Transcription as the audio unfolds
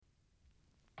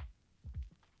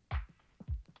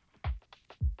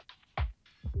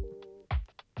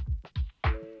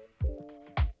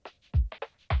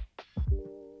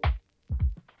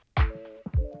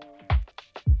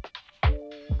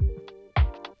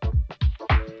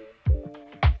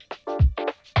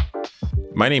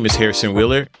My name is Harrison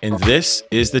Wheeler, and this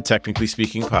is the Technically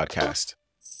Speaking podcast.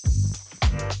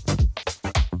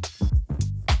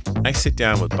 I sit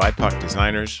down with BIPOC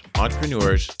designers,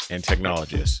 entrepreneurs, and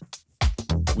technologists.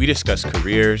 We discuss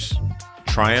careers,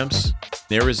 triumphs,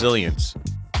 their resilience,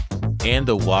 and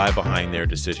the why behind their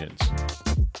decisions.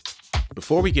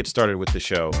 Before we get started with the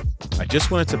show, I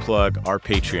just wanted to plug our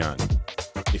Patreon.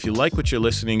 If you like what you're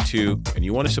listening to and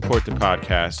you want to support the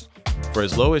podcast, for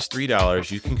as low as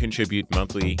 $3, you can contribute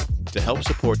monthly to help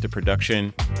support the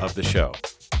production of the show.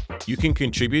 You can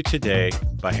contribute today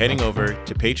by heading over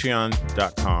to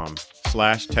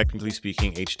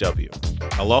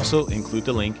patreon.com/technicallyspeakinghw. I'll also include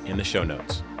the link in the show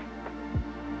notes.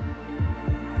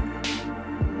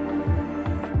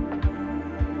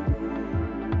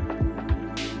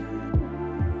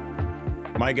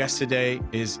 My guest today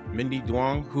is Mindy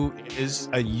Duong, who is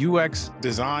a UX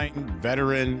design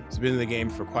veteran. Has been in the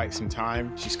game for quite some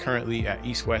time. She's currently at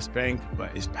East West Bank,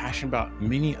 but is passionate about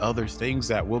many other things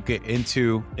that we'll get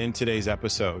into in today's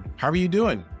episode. How are you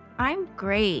doing? I'm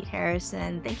great,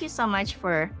 Harrison. Thank you so much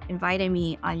for inviting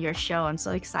me on your show. I'm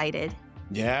so excited.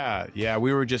 Yeah.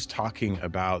 We were just talking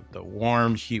about the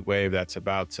warm heat wave that's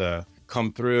about to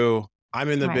come through.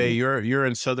 I'm in the Bay. You're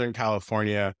in Southern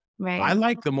California. Right. I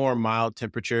like the more mild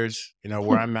temperatures,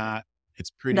 where I'm at.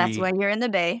 It's pretty. That's why you're in the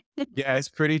Bay. Yeah, it's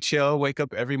pretty chill. Wake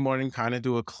up every morning, kind of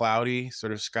do a cloudy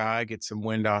sort of sky, get some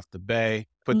wind off the bay,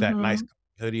 put that nice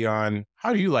hoodie on.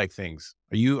 How do you like things?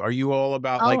 Are you all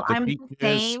about like the I'm beaches? the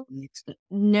same.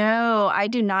 No, I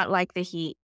do not like the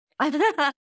heat. I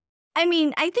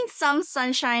mean, I think some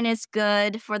sunshine is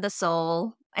good for the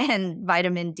soul and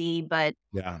vitamin D, but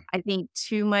Yeah. I think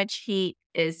too much heat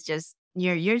is just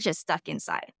you're just stuck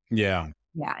inside. Yeah.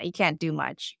 Yeah, you can't do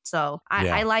much. So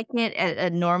Yeah. I like it at a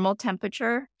normal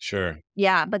temperature. Sure.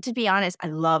 Yeah, but to be honest, I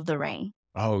love the rain.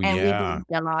 Oh, And yeah. we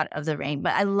get a lot of the rain,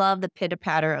 but I love the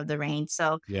pitter-patter of the rain.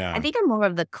 So Yeah. I think I'm more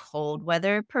of the cold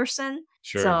weather person.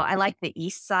 Sure. So I like the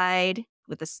east side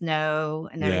with the snow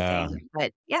and Yeah. everything.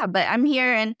 But I'm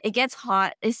here and it gets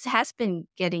hot. It has been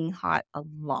getting hot a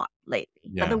lot lately.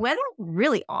 Yeah. But the weather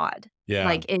really odd. Yeah.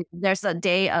 Like there's a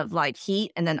day of like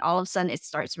heat and then all of a sudden it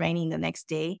starts raining the next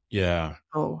day. Yeah.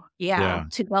 Oh, yeah.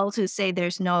 To go to say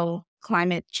there's no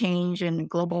climate change and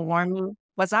global warming.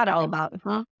 What's that all about?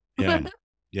 Huh? Yeah.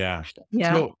 Yeah.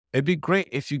 Yeah. So it'd be great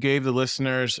if you gave the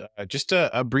listeners just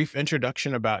a brief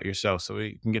introduction about yourself so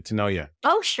we can get to know you.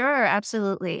 Oh, sure.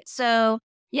 Absolutely. So,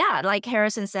 yeah, like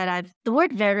Harrison said, the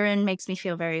word veteran makes me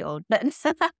feel very old, but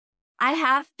I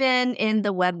have been in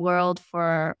the web world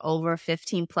for over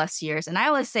 15 plus years. And I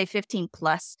always say 15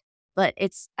 plus, but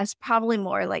it's probably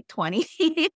more like 20.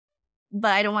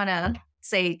 But I don't want to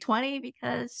say 20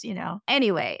 because,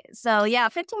 Anyway, so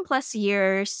 15 plus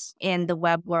years in the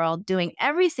web world doing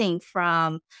everything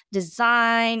from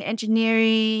design,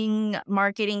 engineering,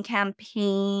 marketing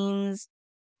campaigns,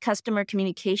 customer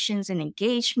communications and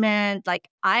engagement. Like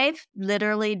I've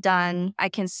literally done, I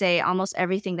can say almost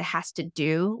everything that has to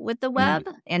do with the web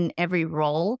in every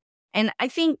role. And I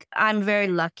think I'm very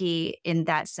lucky in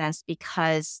that sense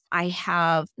because I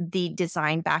have the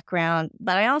design background,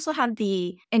 but I also have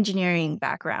the engineering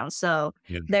background. So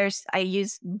I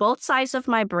use both sides of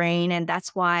my brain, and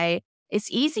that's why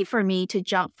it's easy for me to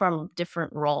jump from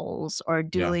different roles or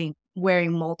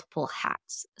wearing multiple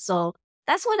hats. So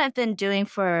that's what I've been doing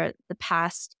for the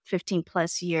past 15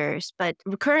 plus years. But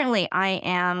currently, I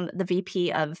am the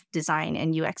VP of Design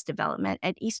and UX Development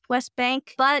at East West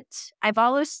Bank. But I've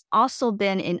always also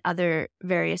been in other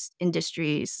various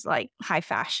industries like high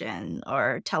fashion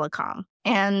or telecom.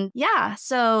 And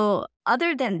so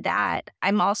other than that,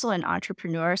 I'm also an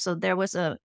entrepreneur. So there was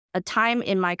a time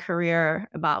in my career,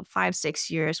 about 5-6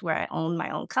 years, where I owned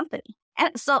my own company.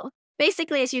 And so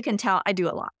basically, as you can tell, I do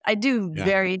a lot. I do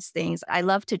various things. I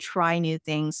love to try new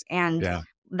things. And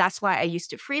that's why I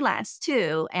used to freelance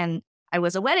too. And I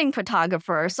was a wedding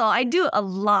photographer. So I do a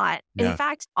lot. In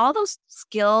fact, all those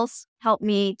skills help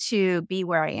me to be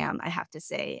where I am, I have to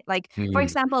say. Like, for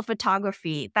example,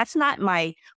 photography, that's not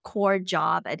my core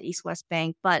job at East West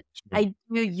Bank, but I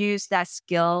do use that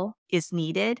skill is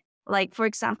needed. Like, for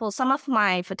example, some of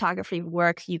my photography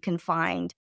work you can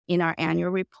find in our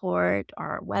annual report,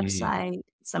 our website,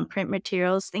 some print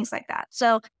materials, things like that.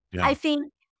 So I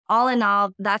think all in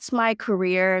all, that's my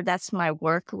career, that's my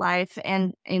work life.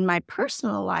 And in my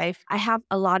personal life, I have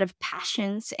a lot of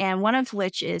passions. And one of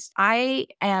which is I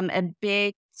am a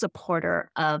big supporter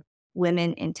of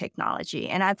women in technology.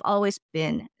 And I've always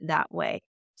been that way.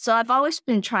 So I've always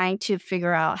been trying to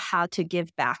figure out how to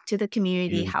give back to the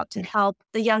community, how to help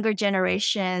the younger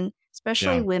generation,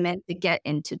 especially women, to get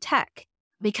into tech.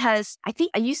 because I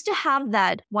think I used to have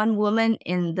that one woman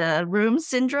in the room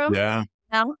syndrome. Yeah.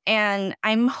 And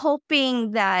I'm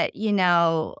hoping that,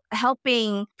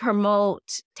 helping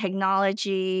promote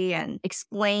technology and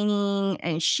explaining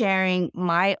and sharing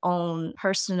my own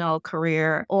personal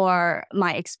career or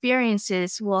my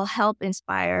experiences will help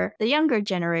inspire the younger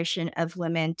generation of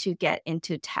women to get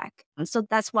into tech. And so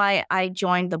that's why I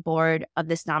joined the board of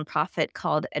this nonprofit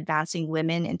called Advancing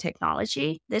Women in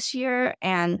Technology this year.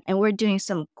 And we're doing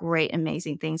some great,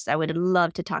 amazing things that I would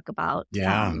love to talk about.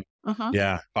 Yeah.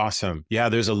 Yeah. Awesome. Yeah.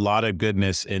 There's a lot of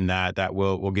goodness in that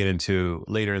we'll get into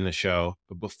later in the show.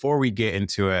 But before we get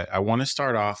into it, I want to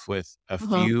start off with a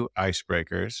few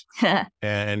icebreakers,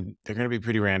 and they're going to be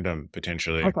pretty random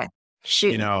potentially. Okay.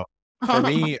 Shoot. For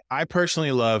me, I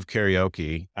personally love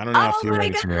karaoke. I don't know if you're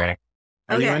into it.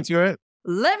 Are you into it?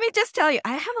 Let me just tell you,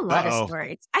 I have a lot of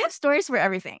stories. I have stories for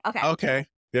everything. Okay. Okay.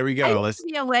 There we go. I used to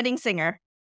be a wedding singer.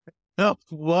 Oh,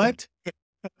 what?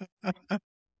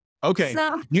 Okay.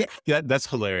 So, that's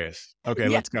hilarious. Okay,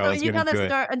 let's go. Let's get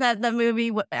into it. The movie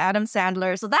with Adam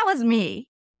Sandler. So that was me.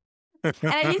 And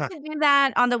I used to do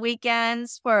that on the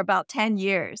weekends for about 10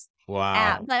 years.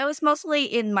 Wow. But it was mostly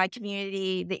in my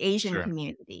community, the Asian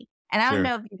community. And I don't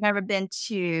know if you've ever been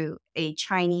to a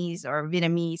Chinese or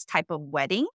Vietnamese type of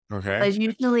wedding. Okay. But it's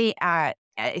usually at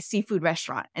a seafood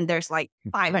restaurant and there's like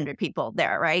 500 people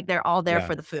there, right? They're all there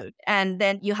for the food. And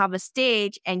then you have a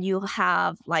stage and you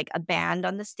have like a band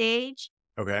on the stage.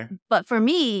 Okay. But for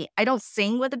me, I don't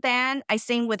sing with a band. I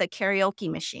sing with a karaoke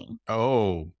machine.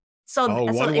 Oh. So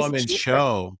one woman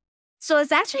show. So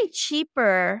it's actually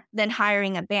cheaper than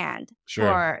hiring a band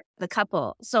for the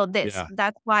couple. So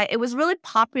that's why it was really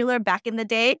popular back in the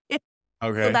day.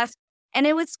 Okay. So and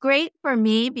it was great for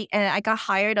me, and I got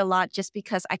hired a lot just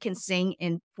because I can sing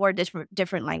in 4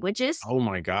 different languages. Oh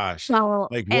my gosh! So,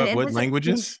 like what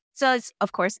languages? So it's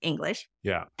of course English.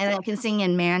 Yeah. And I can sing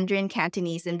in Mandarin,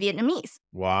 Cantonese, and Vietnamese.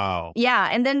 Wow. Yeah,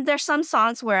 and then there's some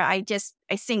songs where I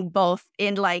sing both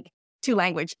in like 2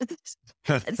 languages.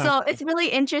 So it's really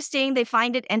interesting. They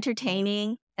find it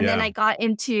entertaining. And then I got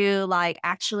into like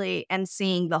actually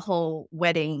emceeing the whole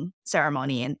wedding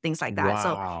ceremony and things like that.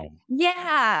 Wow. So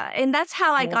yeah. And that's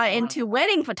how I got into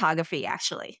wedding photography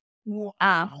actually.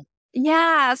 Wow.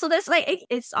 Yeah. So that's like,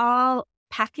 it's all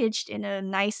packaged in a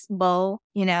nice bow,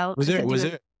 Was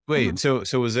there, wait, so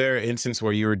was there an instance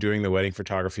where you were doing the wedding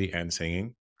photography and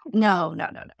singing? No.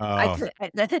 Oh.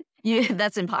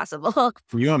 That's impossible.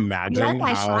 Can you imagine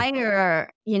I hire,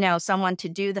 someone to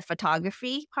do the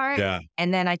photography part,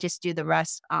 and then I just do the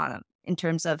rest in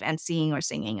terms of emceeing or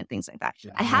singing and things like that.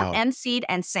 Wow. I have emceed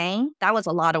and sang. That was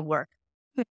a lot of work.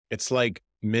 It's like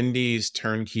Mindy's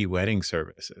turnkey wedding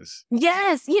services.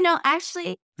 Yes,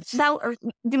 actually,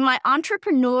 my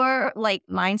entrepreneur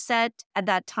mindset at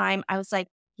that time, I was like,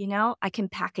 I can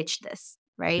package this,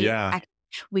 right? Yeah.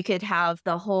 We could have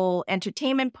the whole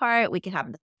entertainment part. We could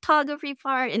have the photography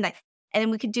part, and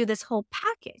we could do this whole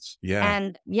package. Yeah.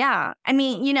 And I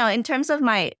mean, in terms of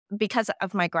because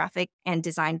of my graphic and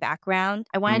design background,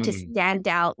 I wanted to stand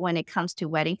out when it comes to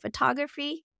wedding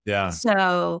photography. Yeah.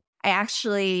 So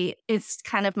it's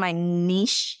kind of my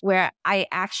niche where I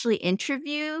actually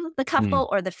interview the couple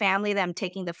or the family that I'm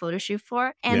taking the photo shoot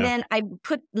for. And then I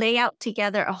lay out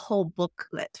together a whole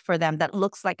booklet for them that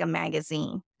looks like a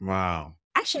magazine. Wow.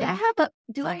 Actually,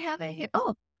 do I have it here?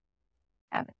 Oh,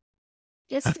 I have it.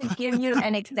 Just to give you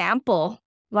an example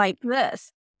like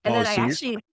this. And then I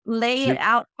actually lay it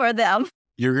out for them.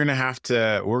 We're going to have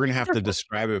to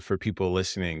describe it for people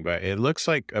listening, but it looks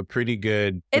like a pretty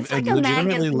good, it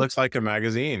legitimately looks like a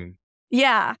magazine.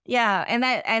 Yeah. And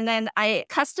then I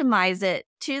customize it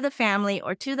to the family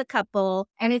or to the couple,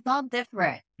 and it's all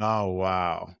different. Oh,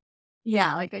 wow.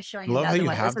 Yeah, like I showed you another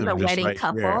one. This is a wedding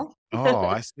couple. Oh,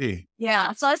 I see.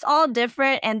 Yeah, so it's all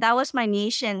different, and that was my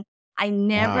niche, and I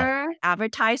never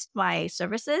advertised my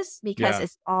services because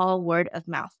it's all word of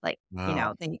mouth.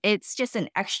 It's just an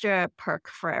extra perk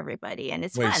for everybody, and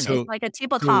it's fun. It's like a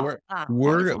tabletop.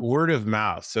 Word of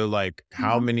mouth. So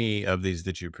how many of these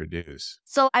did you produce?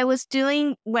 So I was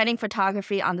doing wedding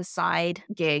photography on the side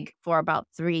gig for about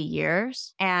 3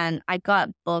 years, and I got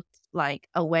booked like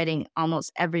a wedding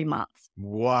almost every month.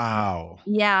 Wow.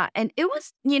 Yeah. And it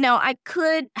was, I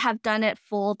could have done it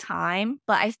full time,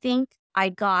 but I think I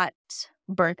got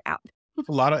burnt out.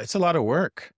 It's a lot of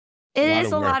work. It A lot is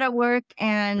of a work. lot of work, Yeah.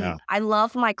 and I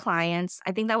love my clients.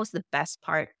 I think that was the best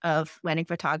part of wedding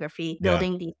photography, Yeah.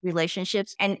 building these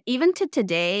relationships. And even to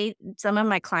today, some of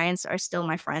my clients are still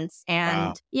my friends. Wow.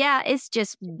 And yeah, it's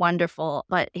just wonderful,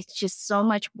 but it's just so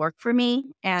much work for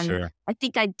me. And Sure. I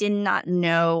think I did not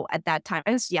know at that time.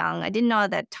 I was young. I didn't know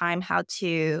at that time how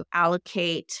to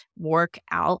allocate work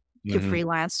out to Hmm.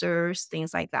 freelancers,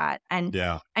 things like that. And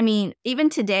Yeah. I mean, even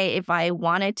today, if I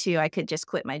wanted to, I could just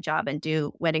quit my job and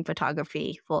do wedding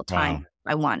photography full time. Wow.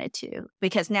 If I wanted to,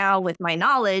 because now with my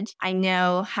knowledge, I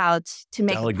know how to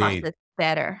make the Delegate. process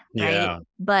better, right? Yeah.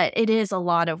 But it is a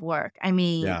lot of work. I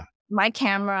mean, Yeah. my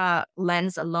camera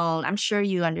lens alone, I'm sure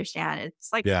you understand.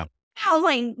 It's like Yeah. how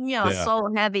like, Yeah. so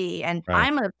heavy. And Right.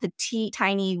 I'm a petite,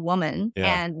 tiny woman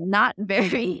Yeah. and not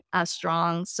very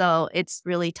strong. So it's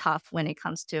really tough when it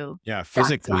comes to Yeah. that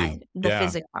Physically. side, the Yeah.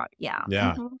 physical part. Yeah.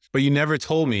 Yeah. Mhm. But you never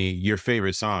told me your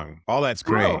favorite song. All that's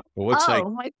Oh, great. But what's like,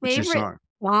 my what's your favorite song?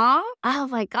 song? Oh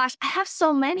my gosh, I have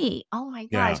so many. Oh my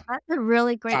gosh, Yeah. that's a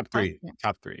really great Top three. question.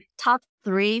 Top three. Top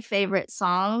 3 favorite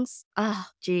songs? Oh,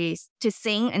 geez. To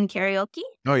sing in karaoke?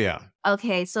 Oh, yeah.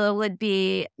 Okay, so it would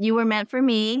be You Were Meant for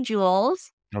Me,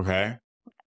 Jules. Okay.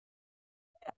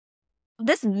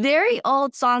 This very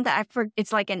old song that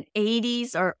it's like an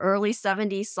 80s or early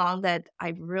 70s song that I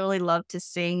really love to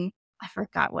sing. I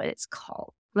forgot what it's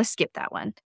called. Let's skip that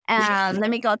one. Let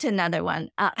me go to another one.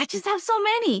 I just have so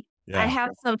many. I Yeah.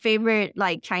 have some favorite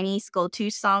like Chinese go-to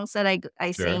songs that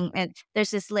I Sure. sing. And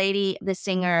there's this lady, the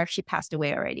singer, she passed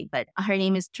away already, but her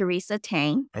name is Teresa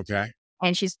Tang. Okay.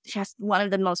 And she has one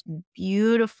of the most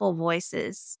beautiful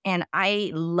voices, and I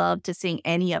love to sing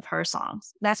any of her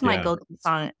songs. That's my Yeah. go-to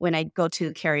song when I go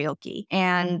to karaoke.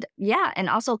 And yeah, and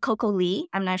also Coco Lee.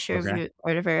 I'm not sure if Okay. you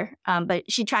heard of her, but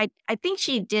I think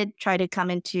she did try to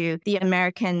come into the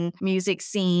American music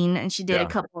scene, and she did a Yeah.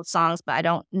 couple of songs, but I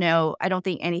don't know. I don't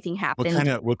think anything happened.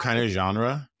 What kind of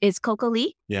genre? Is Coco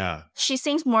Lee? Yeah. She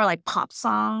sings more like pop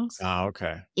songs. Oh,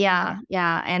 okay. Yeah,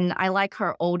 yeah, and I like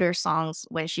her older songs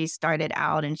when she started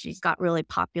out and she's got really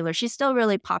popular. She's still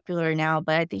really popular now,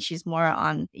 but I think she's more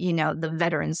on, the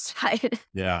veteran side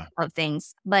Yeah. of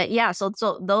things. But yeah, so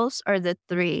those are the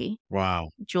 3. Wow.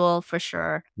 Jewel for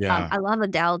sure. Yeah. I love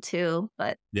Adele too,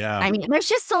 but Yeah. I mean, there's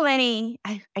just so many.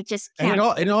 I just And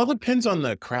can't. it all depends on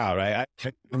the crowd. I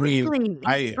mean, Really,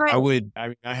 right.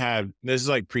 I had, this is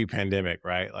like pre-pandemic,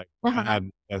 right? Like I Uh-huh. had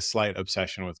a slight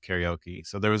obsession with karaoke.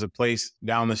 So there was a place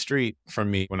down the street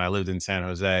from me when I lived in San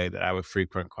Jose that I would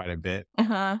frequent quite a bit,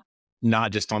 Uh-huh.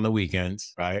 not just on the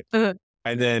weekends, right? Uh,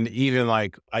 And then even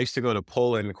like I used to go to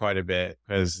Poland quite a bit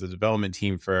because the development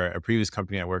team for a previous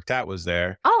company I worked at was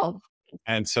there. oh,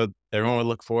 And so everyone would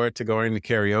look forward to going to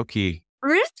karaoke.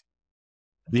 really?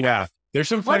 Yeah. There's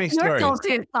some funny What's your stories.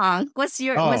 go-to song? What's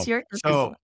your Oh, go-to so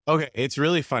song? okay, it's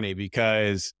really funny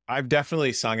because I've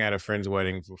definitely sung at a friend's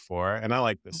wedding before, and I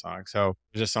like this song. So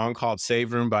there's a song called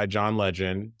 "Save Room" by John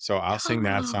Legend. So I'll sing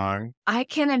that song. I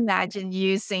can imagine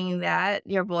you singing that,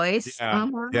 your voice. Yeah,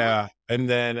 Mhm. yeah. And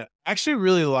then I actually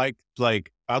really like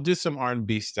I'll do some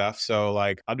R&B stuff. So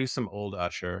like I'll do some old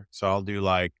Usher. So I'll do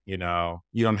like, You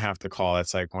Don't Have to Call.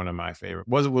 That's like one of my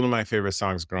favorite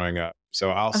songs growing up.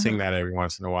 So I'll Uh-huh. sing that every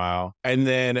once in a while. And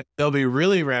then they'll be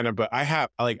really random, but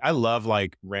I love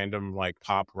like random like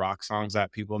pop rock songs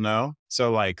that people know.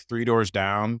 So like Three Doors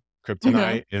Down,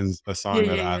 Uh-huh. Kryptonite is a Yeah, song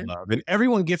that yeah, I yeah. love. And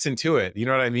everyone gets into it. You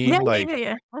know what I Yeah, mean? yeah, Like yeah,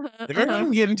 yeah. Uh-huh, if uh-huh.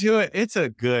 everyone get into it, it's a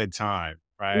good time.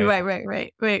 Right. Right, right,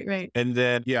 right, right, right. And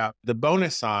then, yeah, the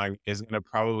bonus song is going to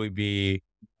probably be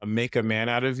Make a Man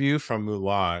Out of You from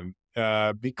Mulan,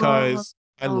 Oh, because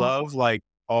I oh. love like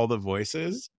all the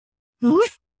voices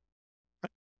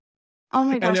Oh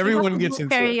my and gosh, we have everyone to gets do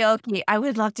into it. karaoke. I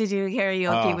would love to do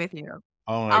karaoke Oh, with you.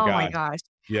 oh my Oh my gosh. gosh.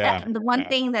 Yeah. The one Yeah.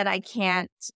 thing that I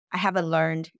haven't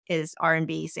learned is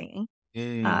R&B singing,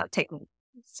 Mm, technique.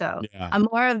 So yeah. I'm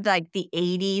more of like the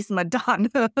 80s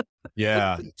Madonna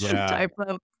Yeah. Yeah. type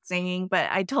of singing, but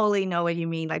I totally know what you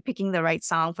mean, like picking the right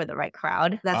song for the right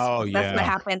crowd. Oh, That's what yeah.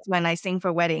 happens when I sing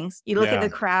for weddings. You look at Yeah. the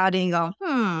crowd and you go,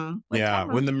 what Yeah. type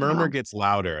of When the murmur song? gets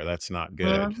louder, that's not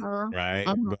good. Mhm, Right.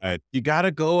 mhm. But you got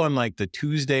to go on like the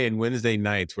Tuesday and Wednesday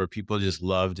nights where people just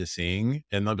love to sing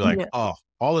and they'll be like, Yeah. oh,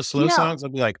 all the slow You know, songs, they'll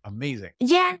be like, amazing.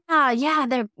 yeah, yeah,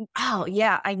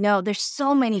 yeah, I know. There's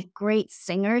so many great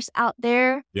singers out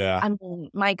there. Yeah. I mean,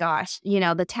 my gosh,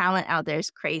 the talent out there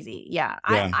is crazy. Yeah,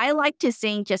 Yeah. I like to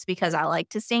sing just because I like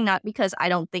to sing, not because I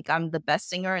don't think I'm the best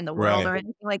singer in the world Right. or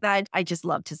anything like that. I just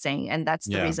love to sing, and that's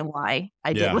the Yeah. reason why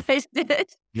I did Yeah. what I did. And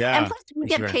Yeah. plus, you For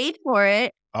get sure. paid for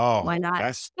it. Oh, Why not?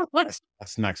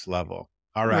 that's next level.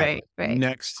 All right. Right, right.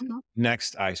 Next Mhm.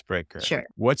 next icebreaker. Sure.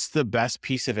 What's the best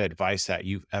piece of advice that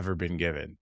you've ever been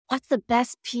given? What's the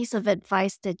best piece of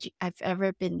advice that I've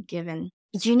ever been given?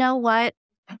 You know what?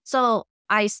 So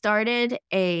I started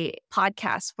a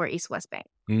podcast for East West Bank.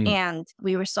 Mm. And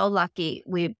we were so lucky.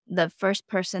 The first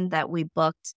person that we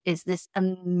booked is this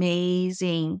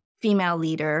amazing female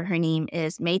leader. Her name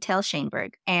is Maytel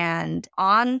Shaneberg. And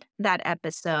on that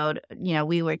episode,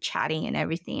 we were chatting and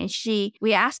everything. And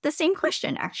we asked the same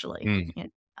question, actually.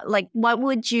 Mm. Like, what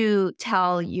would you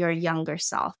tell your younger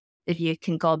self if you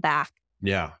can go back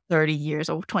Yeah. 30 years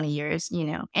or 20 years,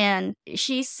 And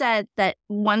she said that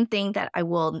one thing that I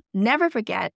will never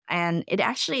forget, and it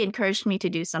actually encouraged me to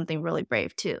do something really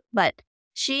brave too. But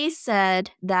she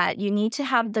said that you need to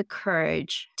have the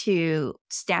courage to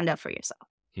stand up for yourself.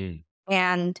 Mm.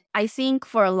 And I think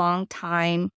for a long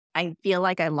time, I feel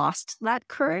like I lost that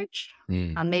courage.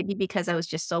 Maybe because I was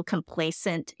just so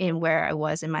complacent in where I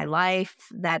was in my life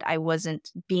that I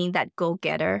wasn't being that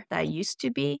go-getter that I used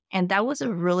to be. And that was a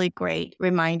really great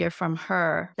reminder from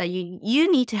her that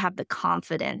you need to have the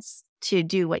confidence to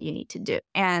do what you need to do.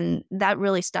 And that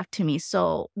really stuck to me.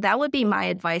 So that would be my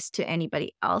advice to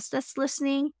anybody else that's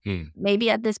listening. Maybe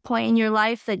at this point in your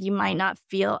life that you might not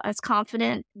feel as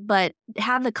confident, but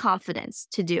have the confidence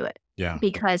to do it. Yeah.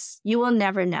 Because you will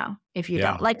never know if you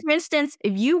don't. Like, for instance,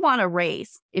 if you want a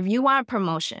raise, if you want a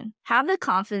promotion, have the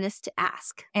confidence to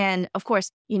ask. And of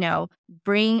course,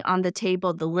 bring on the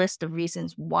table the list of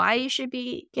reasons why you should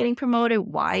be getting promoted,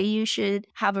 why you should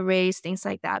have a raise, things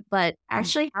like that. But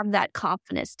actually have that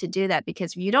confidence to do that,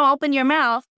 because if you don't open your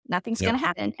mouth, nothing's going to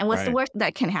happen. And what's the worst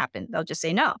that can happen? They'll just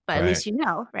say no, but at least you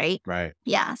know, right? Right.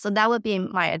 Yeah. So that would be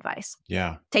my advice.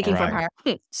 Yeah. Taking from her.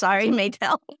 Sorry,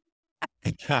 Maytel.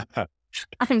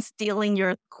 I'm stealing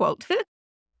your quote.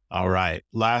 All right.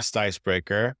 Last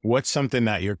icebreaker. What's something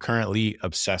that you're currently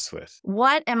obsessed with?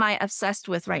 What am I obsessed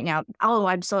with right now? Oh,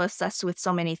 I'm so obsessed with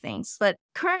so many things. But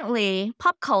currently,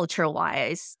 pop culture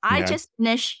wise, I just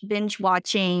finished binge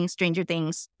watching Stranger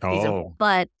Things season,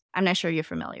 but I'm not sure you're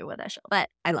familiar with that show, but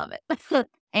I love it.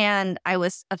 And I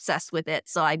was obsessed with it.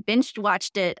 So I binge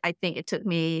watched it. I think it took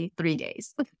me 3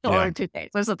 days or 2 days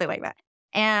or something like that.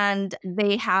 And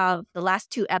they have the last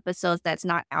 2 episodes that's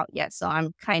not out yet. So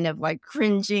I'm kind of like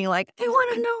cringing, like, I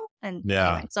want to know. And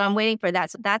anyway, so I'm waiting for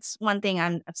that. So that's one thing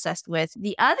I'm obsessed with.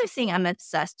 The other thing I'm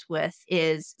obsessed with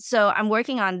is, so I'm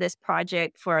working on this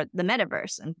project for the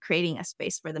metaverse and creating a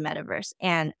space for the metaverse.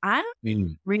 And I'm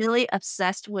really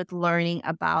obsessed with learning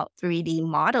about 3D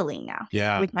modeling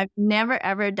now, which I've never,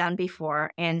 ever done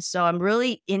before. And so I'm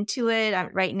really into it.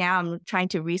 Right now, I'm trying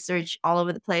to research all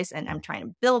over the place, and I'm trying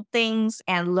to build things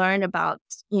and learn about,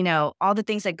 all the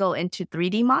things that go into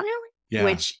 3D modeling.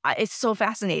 Which is so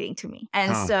fascinating to me.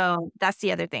 And so that's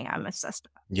the other thing I'm obsessed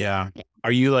with. Yeah.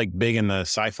 Are you like big in the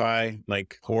sci-fi,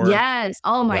 like horror? Yes.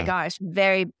 Oh my gosh.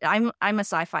 I'm a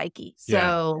sci-fi geek.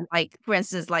 So like, for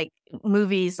instance, like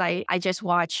movies, I just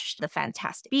watched The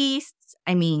Fantastic Beasts.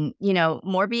 I mean,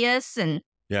 Morbius and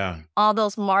all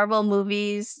those Marvel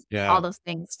movies, all those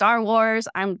things, Star Wars.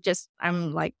 I'm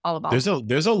like all about.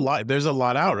 There's a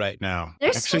lot out right now.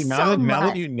 There's actually now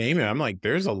that you name it, I'm like,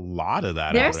 there's a lot of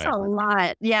that. There's a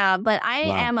lot, but I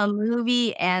am a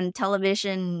movie and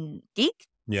television geek.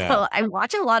 So I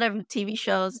watch a lot of TV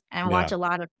shows and watch a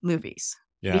lot of movies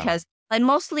because, and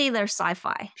mostly they're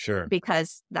sci-fi. Sure,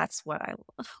 because that's what I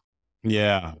love.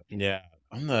 Yeah.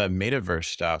 On the metaverse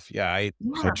stuff, I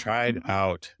tried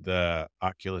out the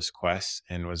Oculus Quest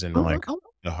and was in like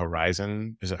the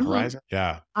Horizon. Is it Horizon?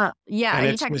 Yeah. And are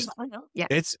you talking about?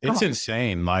 It's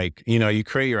insane. Like, you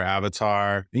create your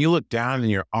avatar and you look down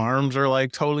and your arms are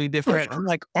like totally different. I'm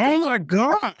like, oh my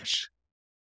gosh.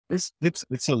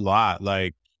 It's a lot.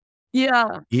 Like,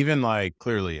 even like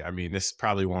clearly, I mean, this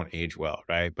probably won't age well,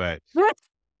 right? But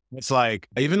it's like,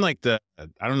 even like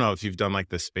I don't know if you've done like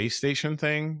the space station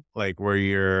thing, like where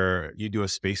you do a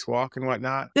spacewalk and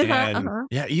whatnot. And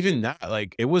even that,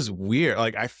 like, it was weird.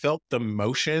 Like I felt the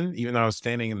motion, even though I was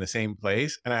standing in the same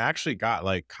place. And I actually got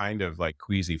like kind of like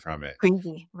queasy from it.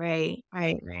 Queasy. Right.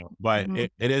 But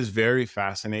it is very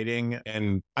fascinating.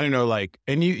 And I don't know, like,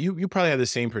 and you probably have the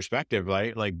same perspective,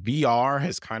 right? Like VR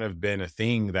has kind of been a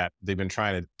thing that they've been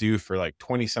trying to do for like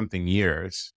 20 something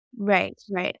years. Right.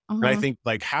 But I think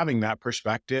like having that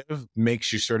perspective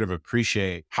makes you sort of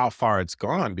appreciate how far it's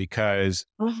gone, because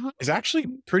it's actually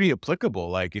pretty applicable.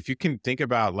 Like if you can think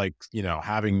about like,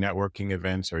 having networking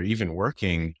events or even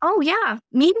working. Oh yeah.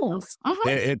 Meetings.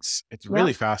 It's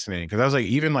really fascinating, because I was like,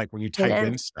 even like when you type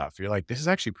in stuff, you're like, this is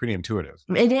actually pretty intuitive.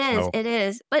 It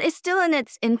is. But it's still in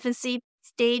its infancy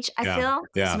stage. I feel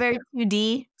it's very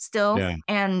 2D. still. Yeah.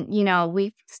 And,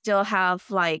 we still have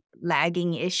like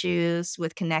lagging issues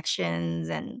with connections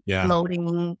and Yeah.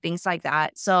 loading, things like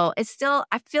that. So I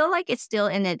feel like it's still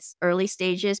in its early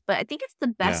stages, but I think it's the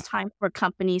Yeah. best time for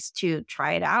companies to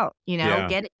try it out, Yeah.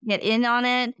 get in on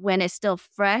it when it's still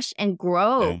fresh and Yeah.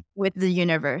 grow with the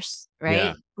universe, Yeah.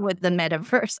 right? With the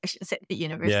metaverse, I should say the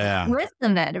universe, Yeah. with the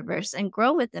metaverse and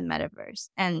grow with the metaverse.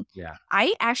 And Yeah.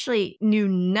 I actually knew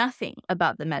nothing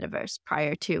about the metaverse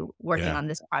prior to working Yeah. on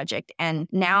this project. And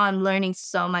now I'm learning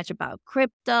so much about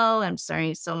crypto. I'm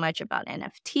learning so much about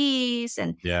NFTs.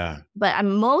 Yeah. But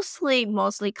I'm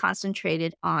mostly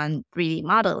concentrated on 3D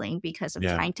modeling because I'm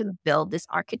Yeah. trying to build this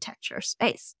architecture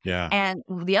space. Yeah. And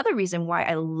the other reason why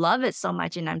I love it so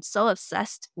much and I'm so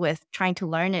obsessed with trying to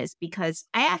learn it is because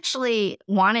I actually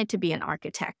wanted to be an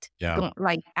architect. Yeah.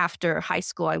 Like after high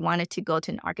school, I wanted to go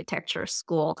to an architecture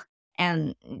school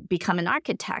and become an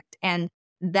architect. And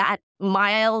that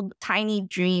mild, tiny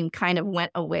dream kind of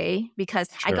went away because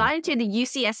I Sure. got into the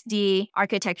UCSD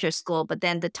architecture school, but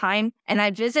then and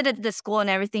I visited the school and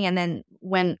everything. And then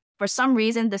when for some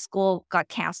reason the school got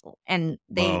canceled and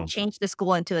they Whoa. changed the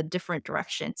school into a different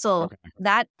direction. So Okay.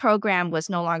 that program was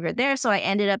no longer there. So I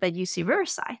ended up at UC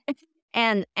Riverside.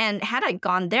 And had I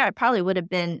gone there, I probably would have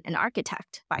been an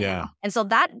architect by Yeah. now. And so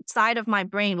that side of my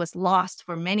brain was lost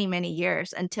for many, many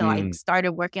years until I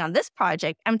started working on this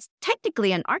project. I'm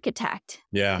technically an architect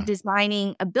Yeah.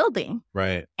 designing a building.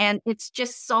 Right. And it's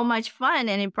just so much fun.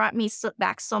 And it brought me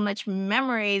back so much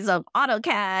memories of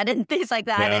AutoCAD and things like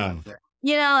that. Yeah. And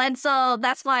and so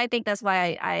that's why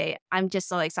I'm just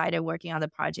so excited working on the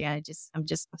project. I'm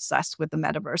just obsessed with the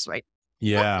metaverse, right?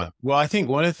 Yeah. Well, I think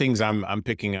one of the things I'm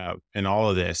picking up in all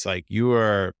of this, like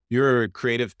you're a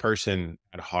creative person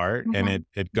at heart, and Mhm.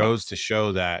 it goes to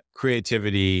show that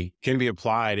creativity can be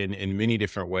applied in many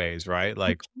different ways, right?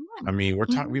 Like, I mean, we've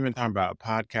been talking about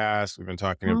podcasts, we've been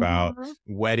talking about Mhm.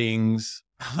 weddings,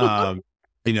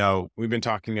 we've been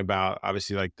talking about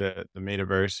obviously like the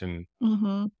metaverse, and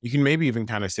Mhm. you can maybe even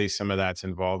kind of say some of that's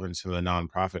involved in some of the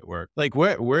nonprofit work. Like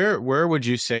where would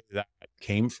you say that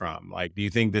came from? Like, do you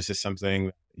think this is something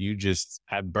that you just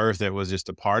had birth that was just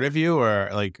a part of you, or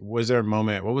like, was there a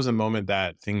moment, what was a moment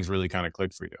that things really kind of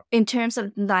clicked for you? In terms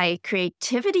of like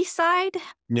creativity side,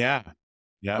 Yeah.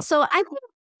 Yeah. so I think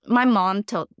my mom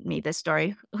told me this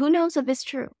story. Who knows if it's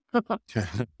true? But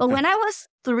when I was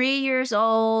 3 years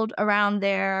old, around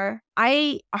there,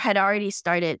 I had already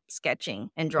started sketching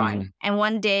and drawing. And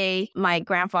one day, my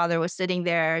grandfather was sitting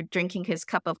there drinking his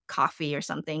cup of coffee or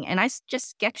something, and I just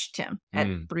sketched him at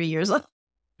 3 years old.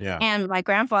 Yeah. And my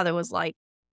grandfather was like,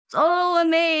 so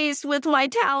amazed with my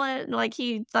talent. Like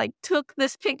he took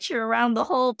this picture around the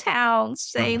whole town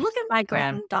saying, look at my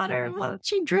granddaughter. Well,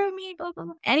 she drew me, blah, blah,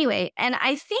 blah. Anyway, and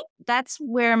I think that's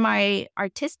where my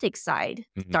artistic side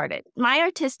started. My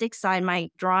artistic side, my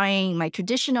drawing, my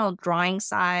traditional drawing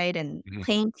side and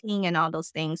painting and all those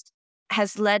things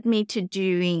has led me to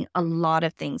doing a lot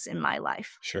of things in my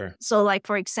life. Sure. So like,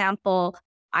 for example,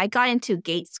 I got into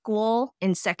gate school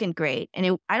in second grade,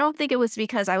 and I don't think it was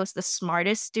because I was the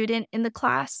smartest student in the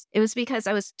class. It was because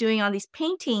I was doing all these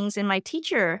paintings, and my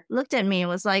teacher looked at me and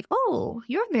was like, "Oh,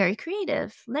 you're very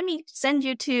creative. Let me send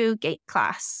you to gate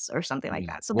class or something like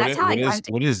that." So that's how I got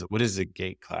into. What is a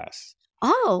gate class?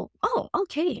 Oh,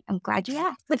 okay. I'm glad you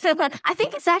asked. But I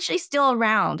think it's actually still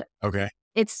around. Okay.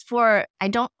 It's for, I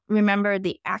don't remember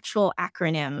the actual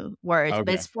acronym words, but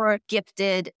Okay. it's for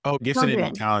gifted Oh, gifted children.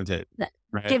 and talented.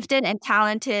 Right. Gifted and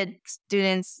talented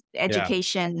students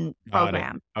education Got it.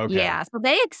 program. Okay. Yeah. So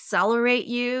they accelerate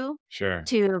you Sure.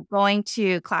 to going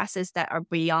to classes that are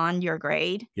beyond your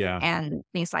grade Yeah. and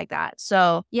things like that.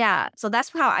 So yeah, so that's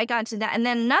how I got into that. And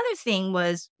then another thing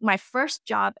was my first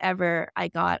job ever I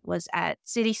got was at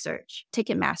City Search,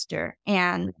 Ticketmaster.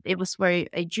 And it was for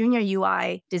a junior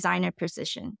UI designer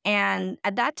position. And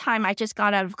at that time, I just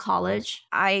got out of college.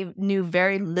 I knew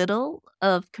very little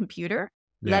of computer,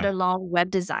 let alone web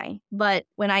design. But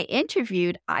when I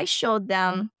interviewed, I showed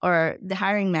them, or the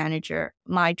hiring manager,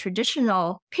 my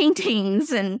traditional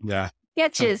paintings and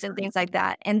sketches and things like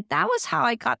that. And that was how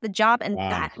I got the job. And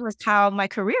that was how my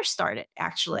career started,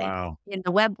 actually, in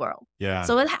the web world. Yeah.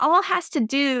 So it all has to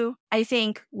do, I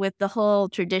think, with the whole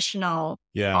traditional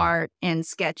art and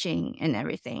sketching and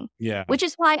everything. Yeah. Which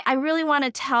is why I really want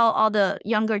to tell all the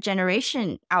younger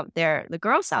generation out there, the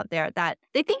girls out there, that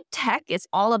they think tech is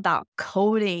all about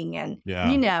coding and,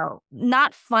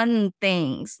 not fun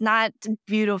things, not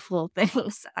beautiful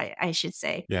things, I should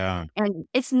say. Yeah. And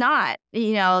it's not,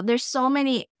 there's so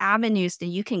many avenues that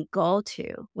you can go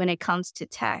to when it comes to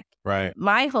tech. Right.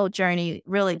 My whole journey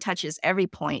really touches every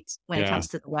point when it Yeah. comes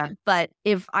to the web. But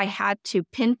if I had to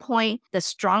pinpoint the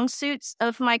strong suits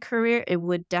of my career, it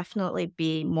would definitely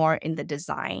be more in the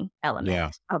design element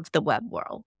Yeah. of the web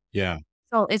world. Yeah.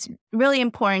 So it's really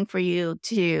important for you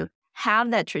to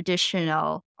have that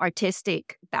traditional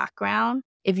artistic background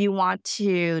if you want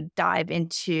to dive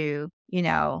into,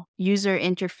 user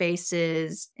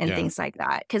interfaces and Yeah. things like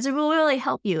that, because it will really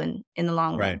help you in the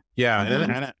long Right. run. Yeah.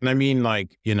 Mhm. And I mean,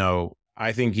 like,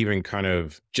 I think even kind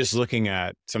of just looking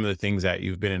at some of the things that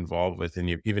you've been involved with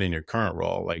even in your current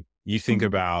role, like Mhm. you think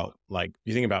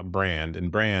about brand,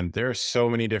 there are so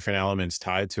many different elements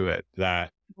tied to it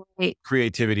that Right.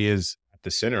 creativity is at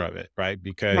the center of it, right?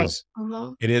 Right. Because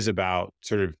Mhm. it is about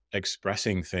sort of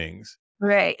expressing things.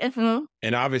 Right. Mhm.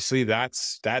 And obviously that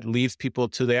leads people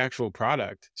to the actual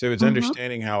product. So it's Mhm.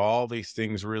 understanding how all these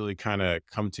things really kind of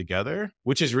come together,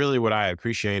 which is really what I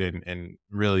appreciate and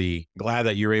really glad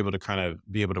that you're able to kind of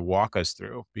be able to walk us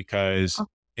through, because Oh,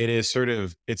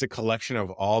 it's a collection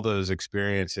of all those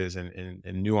experiences and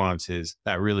nuances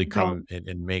that really right. come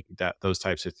and make those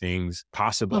types of things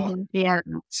possible. Mhm. Yeah.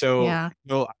 So, Yeah.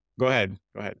 go ahead.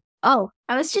 Go ahead. Oh,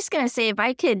 I was just gonna say, if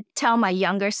I could tell my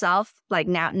younger self, like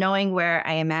now knowing where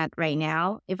I am at right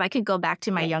now, if I could go back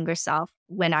to my younger self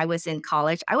when I was in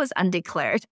college, I was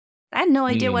undeclared. I had no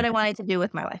idea what Mm, I wanted to do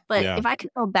with my life. But yeah. if I could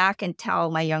go back and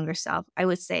tell my younger self, I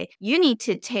would say, you need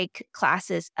to take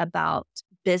classes about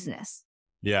business.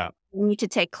 Yeah. You need to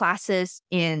take classes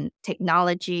in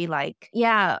technology. Like,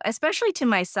 yeah, especially to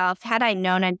myself, had I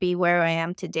known I'd be where I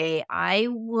am today, I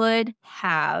would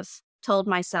have told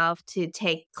myself to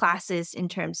take classes in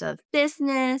terms of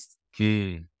business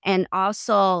Mm, and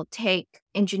also take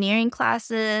engineering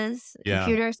classes, yeah.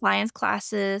 computer science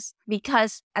classes,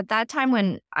 because at that time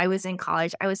when I was in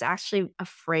college, I was actually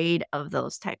afraid of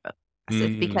those type of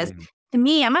classes because Mm, to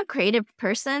me, I'm a creative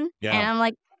person and yeah. I'm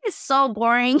like, it's so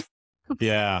boring.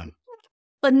 Yeah.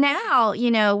 But now,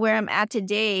 where I'm at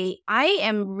today, I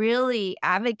am really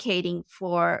advocating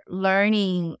for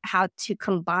learning how to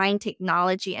combine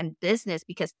technology and business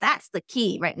because that's the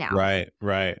key right now. Right.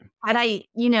 Right. Had I,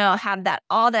 had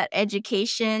all that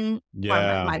education from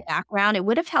Yeah. my background, it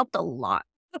would have helped a lot.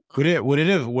 Would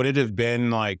it have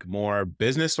been like more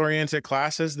business oriented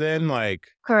classes then? Like,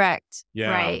 Correct.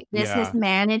 yeah, Right. Business yeah,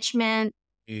 management,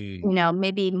 mm,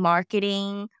 maybe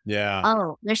marketing. yeah,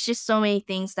 Oh, there's just so many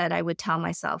things that I would tell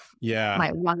myself, yeah,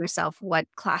 my younger self, what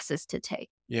classes to take.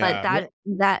 But yeah,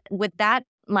 that with that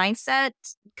mindset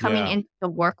coming yeah, into the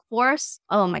workforce,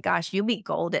 oh my gosh, you'll be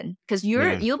golden because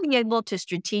yeah, you'll be able to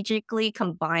strategically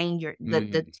combine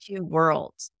the mm, two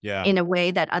worlds yeah, in a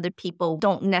way that other people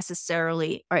don't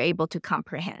necessarily are able to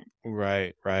comprehend.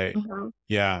 right, right. Mhm.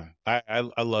 Yeah,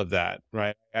 I love that.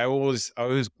 Right. I always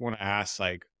want to ask,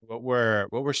 like, what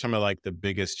were some of like the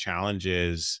biggest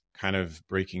challenges kind of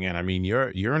breaking in? I mean, you're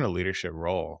in a leadership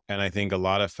role, and I think a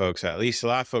lot of folks, at least a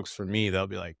lot of folks for me, they'll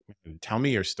be like, "Man, tell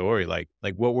me your story. Like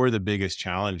what were the biggest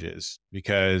challenges?"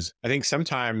 Because I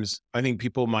think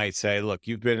people might say, look,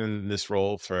 you've been in this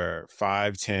role for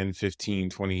 5, 10, 15,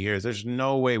 20 years. There's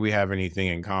no way we have anything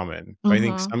in common. But I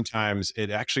think Mhm. sometimes it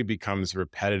actually becomes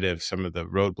repetitive, some of the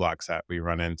roadblocks that we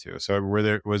run into. So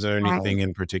was there Right. anything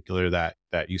in particular that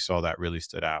you saw that really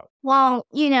stood out? Well,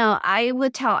 I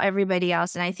would tell everybody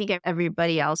else, and I think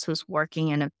everybody else who's working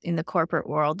in the corporate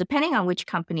world, depending on which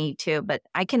company too, but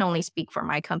I can only speak for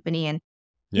my company and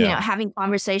Yeah. having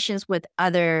conversations with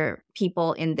other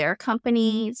people in their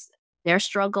companies, their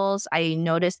struggles, I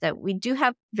noticed that we do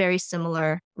have very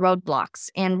similar roadblocks.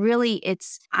 And really,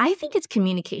 I think it's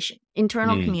communication,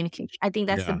 internal Mm, communication. I think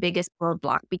that's the yeah. biggest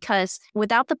roadblock because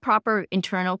without the proper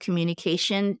internal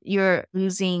communication, you're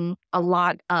losing a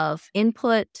lot of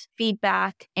input,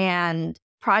 feedback, and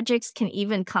projects can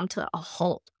even come to a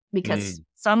halt because Mm,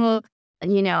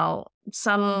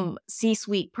 some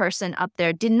C-suite person up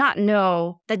there did not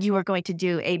know that you were going to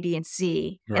do A, B, and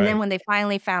C. And then right. when they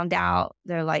finally found out,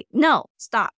 they're like, no,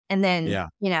 stop. And then,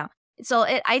 Yeah. so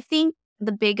I think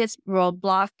the biggest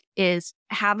roadblock is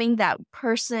having that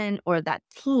person or that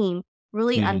team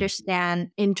really Mm,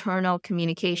 understand internal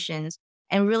communications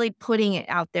and really putting it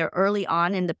out there early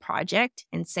on in the project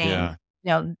and saying,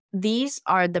 yeah. these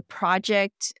are the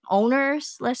project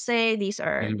owners, let's say, these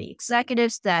are Mm, the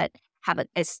executives that have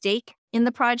a stake in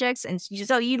the projects. And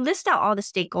so you list out all the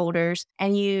stakeholders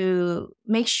and you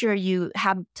make sure you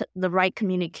have the right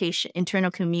communication,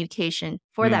 internal communication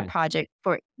for that mm, project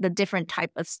for the different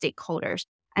type of stakeholders.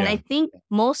 And I yeah. think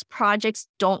most projects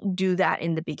don't do that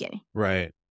in the beginning.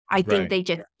 Right. I think Right. they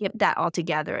just skip that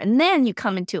altogether. And then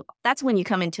that's when you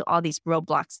come into all these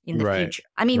roadblocks in the Right. future.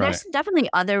 I mean, Right. there's definitely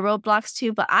other roadblocks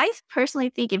too, but I personally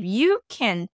think if you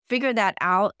can figure that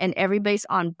out and everybody's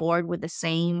on board with the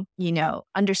same,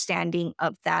 understanding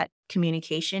of that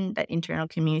communication, that internal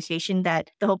communication,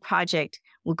 that the whole project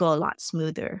will go a lot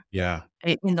smoother Yeah.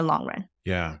 in the long run.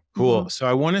 Yeah. Cool. So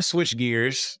I want to switch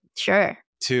gears Sure.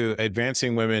 to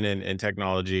advancing women in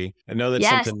technology. I know that's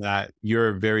Yes. something that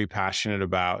you're very passionate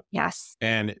about. Yes.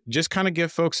 And just kind of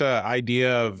give folks an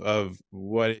idea of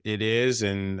what it is.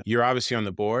 And you're obviously on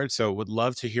the board. So would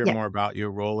love to hear Yeah. more about your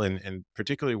role and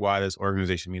particularly why this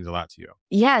organization means a lot to you.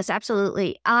 Yes,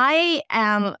 absolutely. I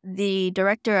am the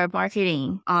director of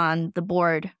marketing on the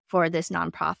board for this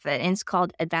nonprofit, and it's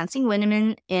called Advancing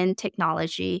Women in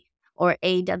Technology, or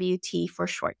AWT for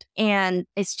short. And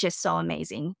it's just so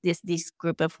amazing, this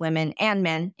group of women and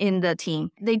men in the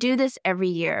team. They do this every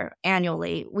year,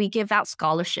 annually. We give out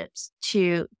scholarships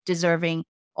to deserving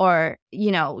or,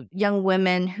 young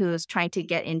women who's trying to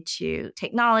get into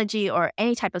technology or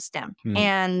any type of STEM.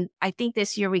 And I think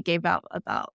this year we gave out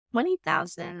about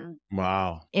 20,000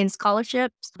 Wow. in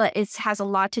scholarships, but it has a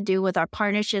lot to do with our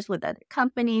partnerships with other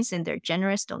companies and their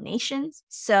generous donations.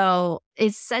 So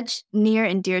it's such near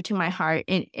and dear to my heart.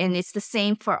 And it's the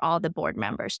same for all the board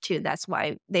members too. That's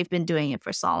why they've been doing it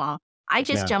for so long. I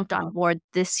just jumped on board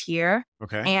this year.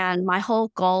 Okay. And my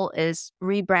whole goal is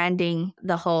rebranding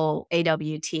the whole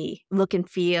AWT look and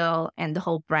feel and the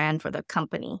whole brand for the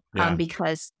company,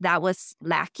 because that was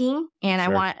lacking. And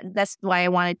that's why I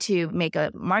wanted to make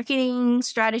a marketing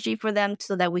strategy for them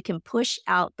so that we can push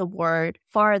out the word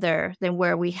farther than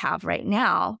where we have right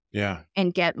now. Yeah.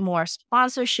 And get more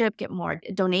sponsorship, get more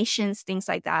donations, things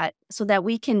like that, so that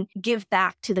we can give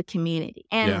back to the community.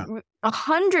 And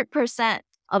 100%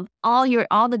 of all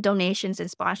the donations and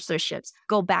sponsorships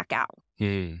go back out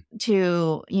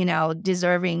to,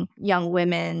 deserving young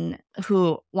women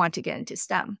who want to get into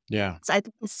STEM. Yeah. So I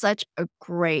think it's such a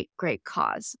great, great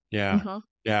cause. Yeah. Mm-hmm.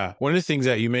 Yeah. One of the things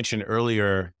that you mentioned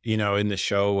earlier, in the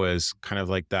show was kind of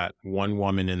like that one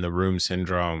woman in the room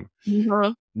syndrome.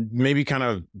 Mm-hmm. Maybe kind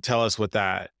of tell us what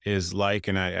that is like.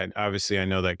 And I obviously I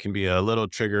know that can be a little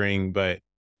triggering, but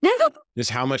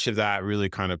just how much of that really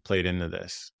kind of played into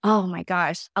this? Oh my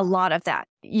gosh, a lot of that.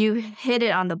 You hit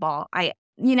it on the ball.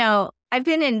 I've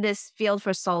been in this field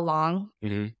for so long,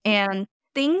 and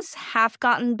things have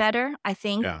gotten better. I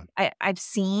think I've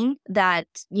seen that,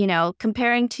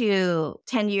 comparing to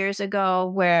 10 years ago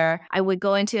where I would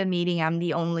go into a meeting, I'm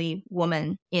the only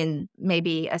woman in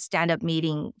maybe a stand-up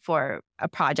meeting for a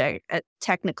project, a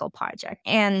technical project.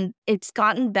 And it's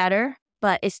gotten better,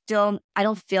 but it's still, I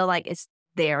don't feel like it's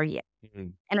there yet.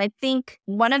 And I think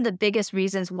one of the biggest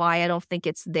reasons why I don't think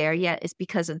it's there yet is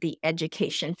because of the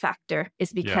education factor,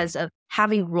 is because of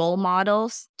having role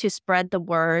models to spread the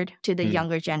word to the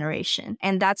younger generation.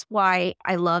 And that's why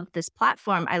I love this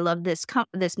platform. I love this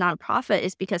nonprofit,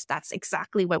 is because that's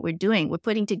exactly what we're doing. We're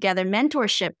putting together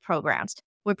mentorship programs.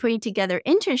 We're putting together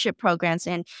internship programs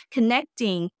and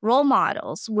connecting role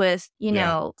models with,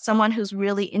 someone who's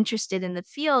really interested in the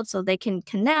field so they can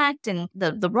connect, and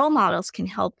the role models can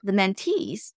help the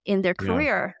mentees in their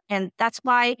career. And that's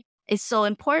why it's so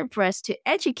important for us to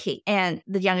educate and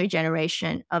the younger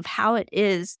generation of how it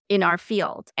is in our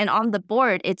field. And on the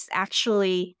board, it's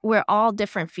actually, we're all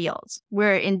different fields.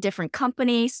 We're in different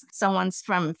companies. Someone's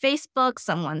from Facebook,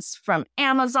 someone's from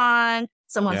Amazon,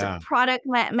 someone's a product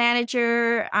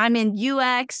manager. I'm in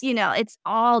UX, it's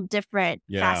all different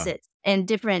facets and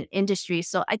different industries.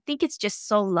 So I think it's just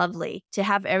so lovely to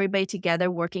have everybody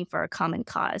together working for a common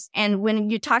cause. And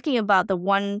when you're talking about the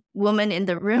one woman in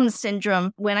the room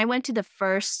syndrome, when I went to the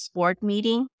first board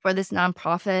meeting for this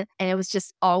nonprofit, and it was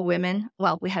just all women.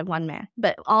 Well, we had one man,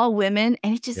 but all women.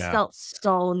 And it just felt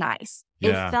so nice.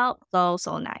 It felt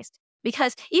so nice.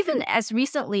 Because even as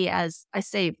recently as, I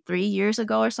say, 3 years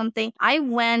ago or something, I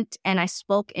went and I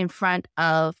spoke in front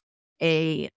of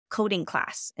a coding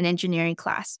class, an engineering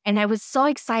class. And I was so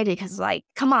excited because,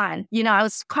 come on, I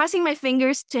was crossing my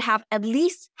fingers to have at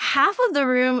least half of the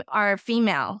room are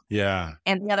female. Yeah.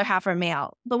 And the other half are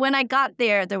male. But when I got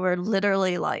there were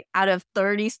literally out of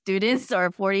 30 students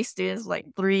or 40 students,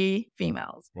 3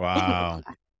 females. Wow.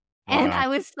 And I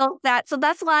was so sad. So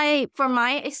that's why, for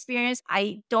my experience,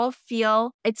 I don't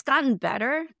feel it's gotten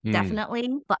better, definitely,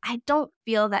 but I don't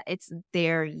feel that it's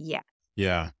there yet.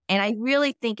 Yeah. And I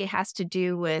really think it has to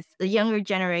do with the younger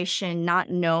generation not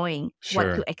knowing what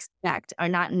to expect, or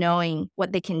not knowing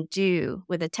what they can do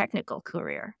with a technical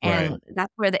career. And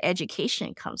that's where the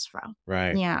education comes from.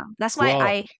 Right. Yeah. That's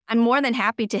why I'm more than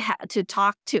happy to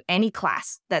talk to any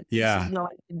class that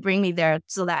bring me there,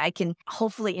 so that I can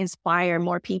hopefully inspire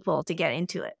more people to get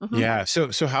into it. Yeah.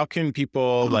 So how can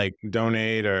people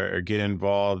donate or get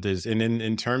involved? And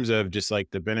in terms of just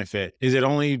the benefit, is it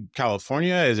only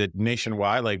California? Is it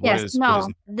nationwide? what Yes, is no,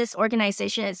 it? this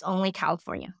organization is only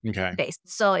California Okay. based.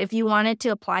 So if you wanted to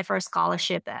apply for a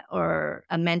scholarship or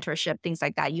a mentorship, things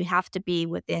like that, you have to be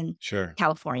within Sure.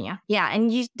 California. Yeah,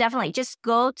 and you definitely just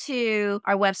go to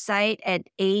our website at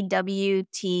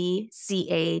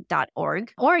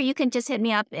awtca.org, or you can just hit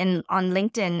me up on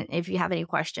LinkedIn if you have any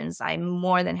questions. I'm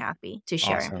more than happy to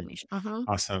share Awesome. information. Uh-huh.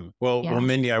 Awesome. Well, Yeah.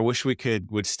 Mindy, I wish we could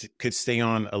stay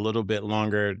on a little bit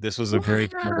longer. This was a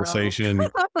great Wow. conversation.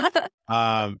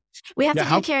 Um, We have yeah, to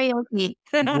do how karaoke.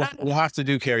 we'll have to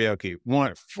do karaoke.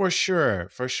 One for sure,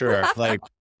 for sure. Like,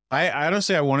 I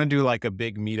honestly, I want to do like a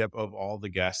big meetup of all the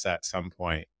guests at some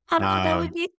point. Oh, that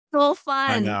would be so I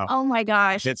fun. know. Oh my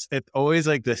gosh. It's always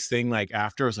like this thing. Like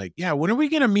after, it's like, yeah, when are we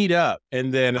gonna meet up?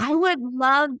 And then, I would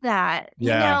love that.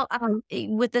 yeah,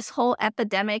 With this whole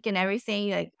epidemic and everything,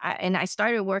 like, I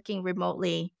started working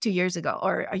remotely 2 years ago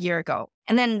or a year ago.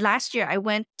 And then last year I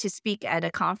went to speak at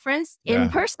a conference in yeah.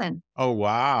 person. Oh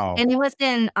wow. And it was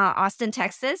in Austin,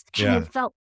 Texas. And Yeah, it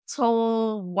felt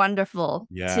so wonderful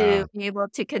yeah. to be able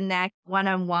to connect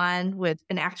one-on-one with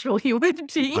an actual human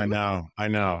being. I know. I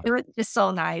know. It was just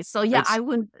so nice. So yeah, It's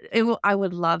I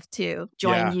would love to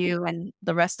join yeah, you and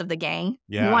the rest of the gang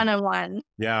yeah. one-on-one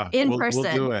Yeah, in we'll do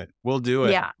person. it. We'll do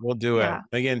it. Yeah. We'll do it. Yeah.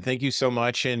 Again, thank you so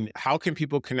much. And how can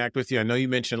people connect with you? I know you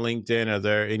mentioned LinkedIn. Are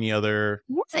there any other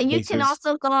Yes, and you can places?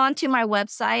 also go on to my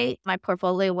website, my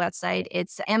portfolio website.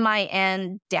 It's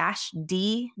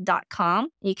min-d.com.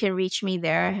 You can reach me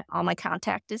there. All my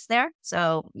contact is there.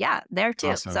 So yeah, there too.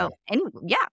 Awesome. So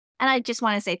yeah. And I just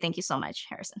want to say thank you so much,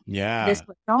 Harrison. This Yeah. was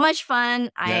so much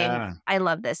fun. Yeah. I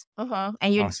love this. And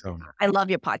Awesome. I love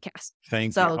your podcast. Thank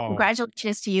you. So Oh,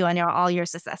 congratulations to you on all your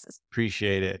successes.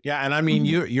 appreciate it. Yeah. And I mean,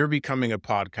 you're becoming a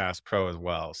podcast pro as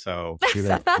well. So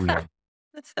yeah.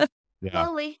 Yeah.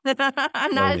 Slowly.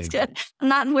 I'm not as Slowly. good. I'm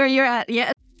not where you're at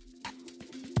yet.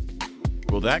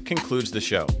 Well, that concludes the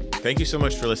show. Thank you so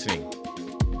much for listening.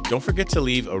 Don't forget to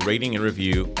leave a rating and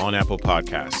review on Apple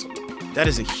Podcasts. That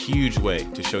is a huge way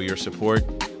to show your support,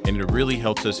 and it really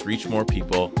helps us reach more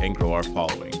people and grow our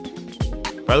following.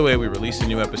 By the way, we release a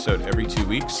new episode every 2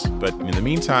 weeks, but in the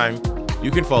meantime,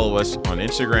 you can follow us on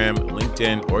Instagram,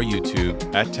 LinkedIn, or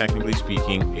YouTube at Technically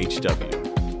Speaking HW.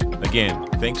 Again,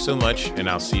 thanks so much, and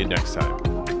I'll see you next time.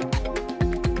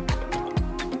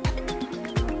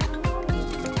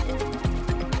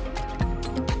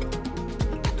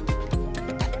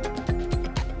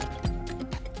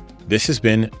 This has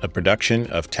been a production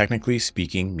of Technically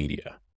Speaking Media.